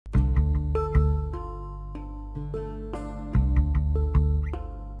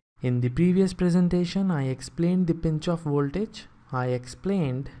In the previous presentation, I explained the pinch of voltage. I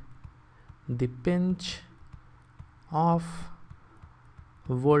explained the pinch of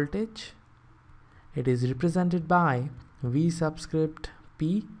voltage. It is represented by V subscript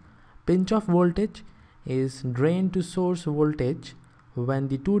P. Pinch of voltage is drain to source voltage when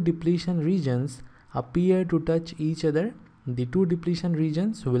the two depletion regions appear to touch each other. The two depletion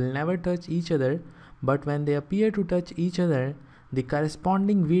regions will never touch each other, but when they appear to touch each other, the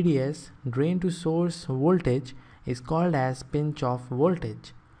corresponding VDS, drain to source voltage, is called as pinch of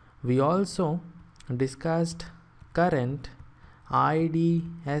voltage. We also discussed current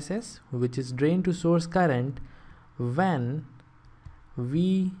IDSS, which is drain to source current, when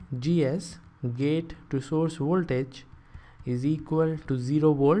VGS, gate to source voltage, is equal to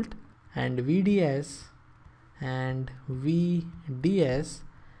 0 volt, and VDS and VDS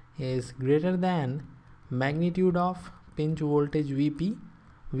is greater than magnitude of pinch voltage Vp.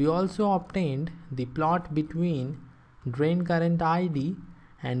 We also obtained the plot between drain current ID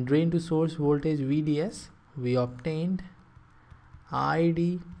and drain to source voltage VDS. We obtained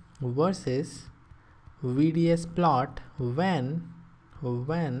ID versus VDS plot when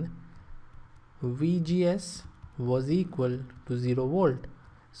VGS was equal to 0 volt.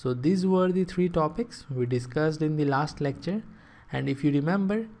 So these were the three topics we discussed in the last lecture, and if you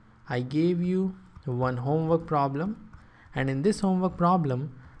remember, I gave you one homework problem, and in this homework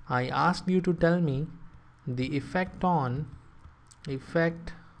problem I asked you to tell me the effect on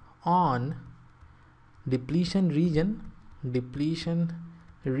depletion region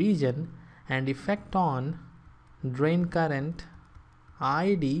and effect on drain current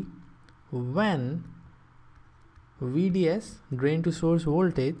ID when VDS, drain to source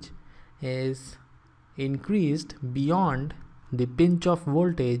voltage, is increased beyond the pinch of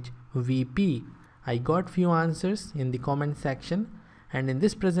voltage Vp. I got few answers in the comment section, and in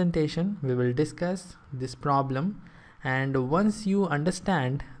this presentation we will discuss this problem, and once you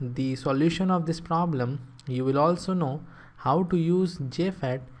understand the solution of this problem, you will also know how to use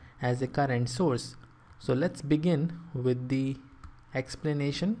JFET as a current source. So let's begin with the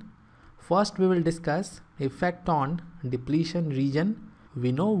explanation. First we will discuss effect on depletion region.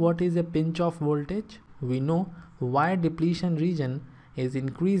 We know what is a pinch of voltage. We know why depletion region is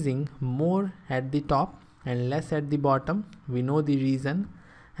increasing more at the top and less at the bottom. We know the reason,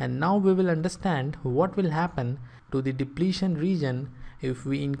 and now we will understand what will happen to the depletion region if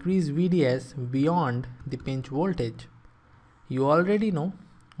we increase VDS beyond the pinch voltage. You already know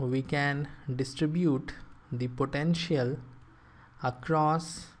we can distribute the potential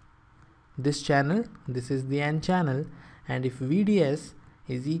across this channel. This is the N channel, and if VDS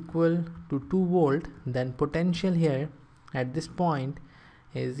is equal to 2 volt, then potential here at this point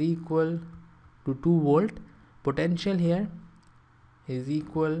is equal to 2 volt. Potential here is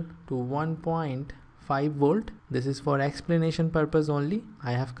equal to 1.5 volt. This is for explanation purpose only.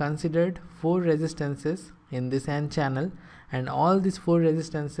 I have considered 4 resistances in this N channel, and all these 4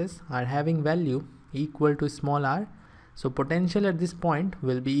 resistances are having value equal to small r. So potential at this point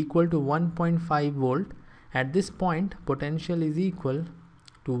will be equal to 1.5 volt. At this point potential is equal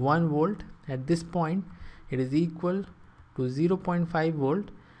to 1 volt. At this point it is equal to 0.5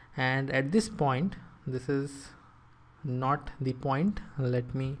 volt, and at this point, this is not the point,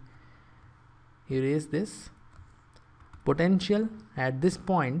 let me erase this. Potential at this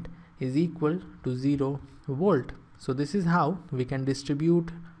point is equal to 0 volt. So this is how we can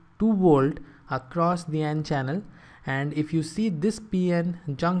distribute 2 volt across the N channel, and if you see this PN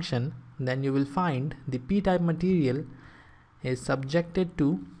junction, then you will find the p-type material is subjected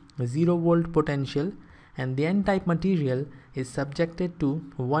to 0 volt potential, and the N-type material is subjected to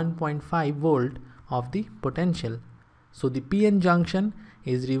 1.5 volt of the potential. So the PN junction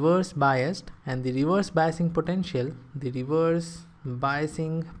is reverse biased, and the reverse biasing potential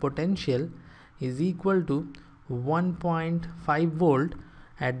is equal to 1.5 volt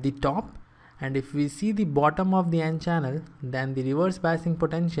at the top, and if we see the bottom of the N channel, then the reverse biasing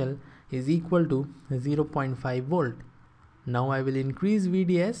potential is equal to 0.5 volt. Now I will increase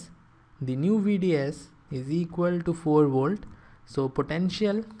VDS. The new VDS is equal to 4 volt. So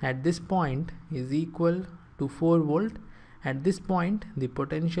potential at this point is equal to 4 volt. At this point the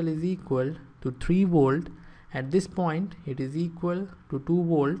potential is equal to 3 volt. At this point it is equal to 2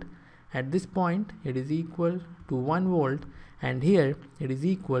 volt. At this point it is equal to 1 volt, and here it is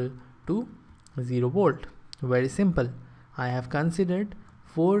equal to 0 volt. Very simple. I have considered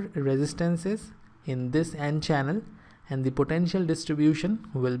 4 resistances in this N channel, and the potential distribution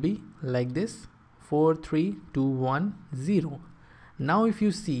will be like this: 4, 3, 2, 1, 0. Now if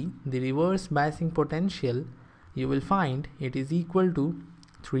you see the reverse biasing potential, you will find it is equal to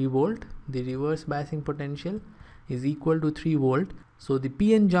 3 volt. The reverse biasing potential is equal to 3 volt. So the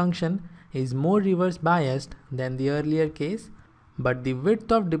PN junction is more reverse biased than the earlier case, but the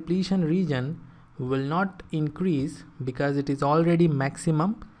width of depletion region will not increase because it is already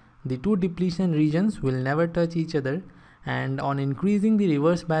maximum. The two depletion regions will never touch each other, and on increasing the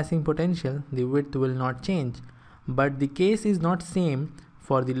reverse biasing potential, the width will not change. But the case is not same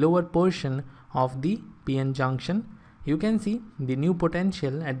for the lower portion of the PN junction. You can see the new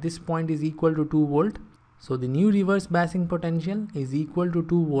potential at this point is equal to 2 volt. So the new reverse biasing potential is equal to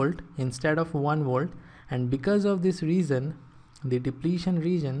 2 volt instead of 1 volt, and because of this reason, the depletion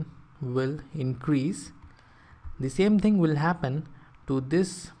region will increase. The same thing will happen to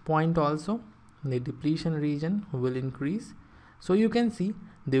this point also. The depletion region will increase. So you can see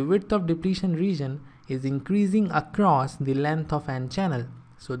the width of depletion region is increasing across the length of N channel.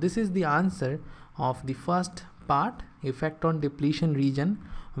 So this is the answer of the first part, effect on depletion region.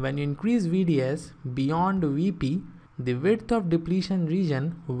 When you increase VDS beyond VP, the width of depletion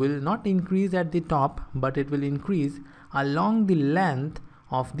region will not increase at the top, but it will increase along the length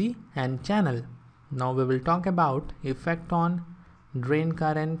of the N channel. Now we will talk about effect on drain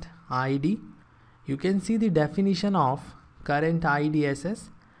current ID. You can see the definition of current IDSS.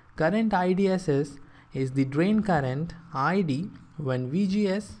 Current IDSS is the drain current ID when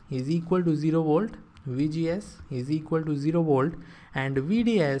VGS is equal to 0 volt, VGS is equal to 0 volt, and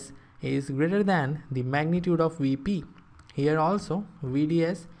VDS is greater than the magnitude of VP. Here also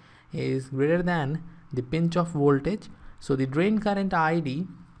VDS is greater than the pinch of voltage. So the drain current ID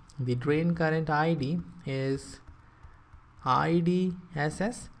is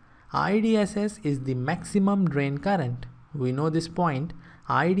IDSS. IDSS is the maximum drain current. We know this point.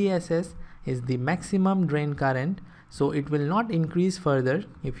 IDSS is the maximum drain current, so it will not increase further.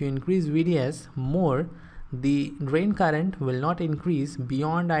 If you increase VDS more, the drain current will not increase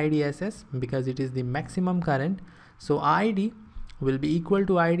beyond IDSS because it is the maximum current. So ID will be equal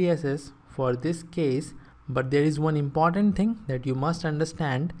to IDSS for this case. But there is one important thing that you must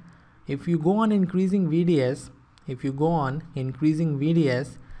understand. If you go on increasing VDS,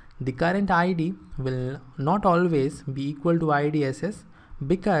 the current ID will not always be equal to IDSS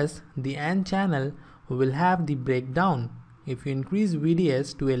because the N channel will have the breakdown. If you increase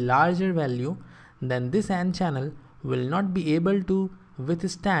VDS to a larger value, then this N channel will not be able to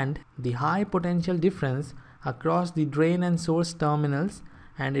withstand the high potential difference across the drain and source terminals,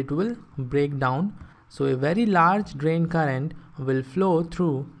 and it will break down. So a very large drain current will flow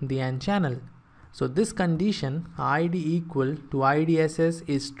through the N channel. So this condition, ID equal to IDSS,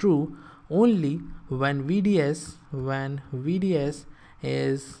 is true only when VDS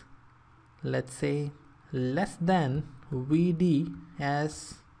is, let's say, less than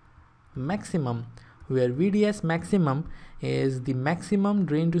VDS maximum, where VDS maximum is the maximum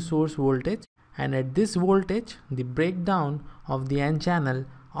drain to source voltage, and at this voltage the breakdown of the N channel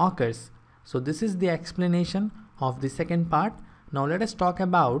occurs. So this is the explanation of the second part. Now let us talk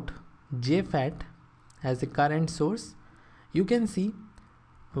about JFET as a current source. You can see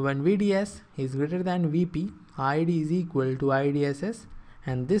when VDS is greater than VP, ID is equal to IDSS,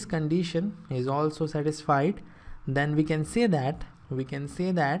 and this condition is also satisfied. Then we can say that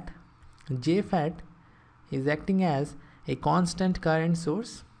JFET is acting as a constant current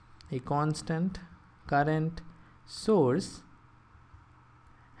source,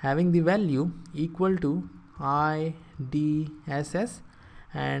 having the value equal to IDSS,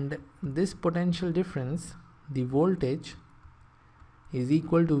 and this potential difference, the voltage, is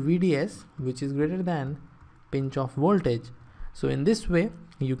equal to VDS, which is greater than pinch of voltage. So in this way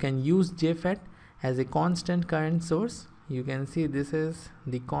you can use JFET as a constant current source. You can see this is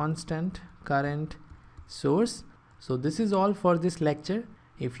the constant current source. So this is all for this lecture.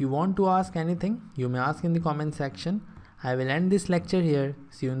 If you want to ask anything, you may ask in the comment section. I will end this lecture here.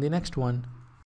 See you in the next one.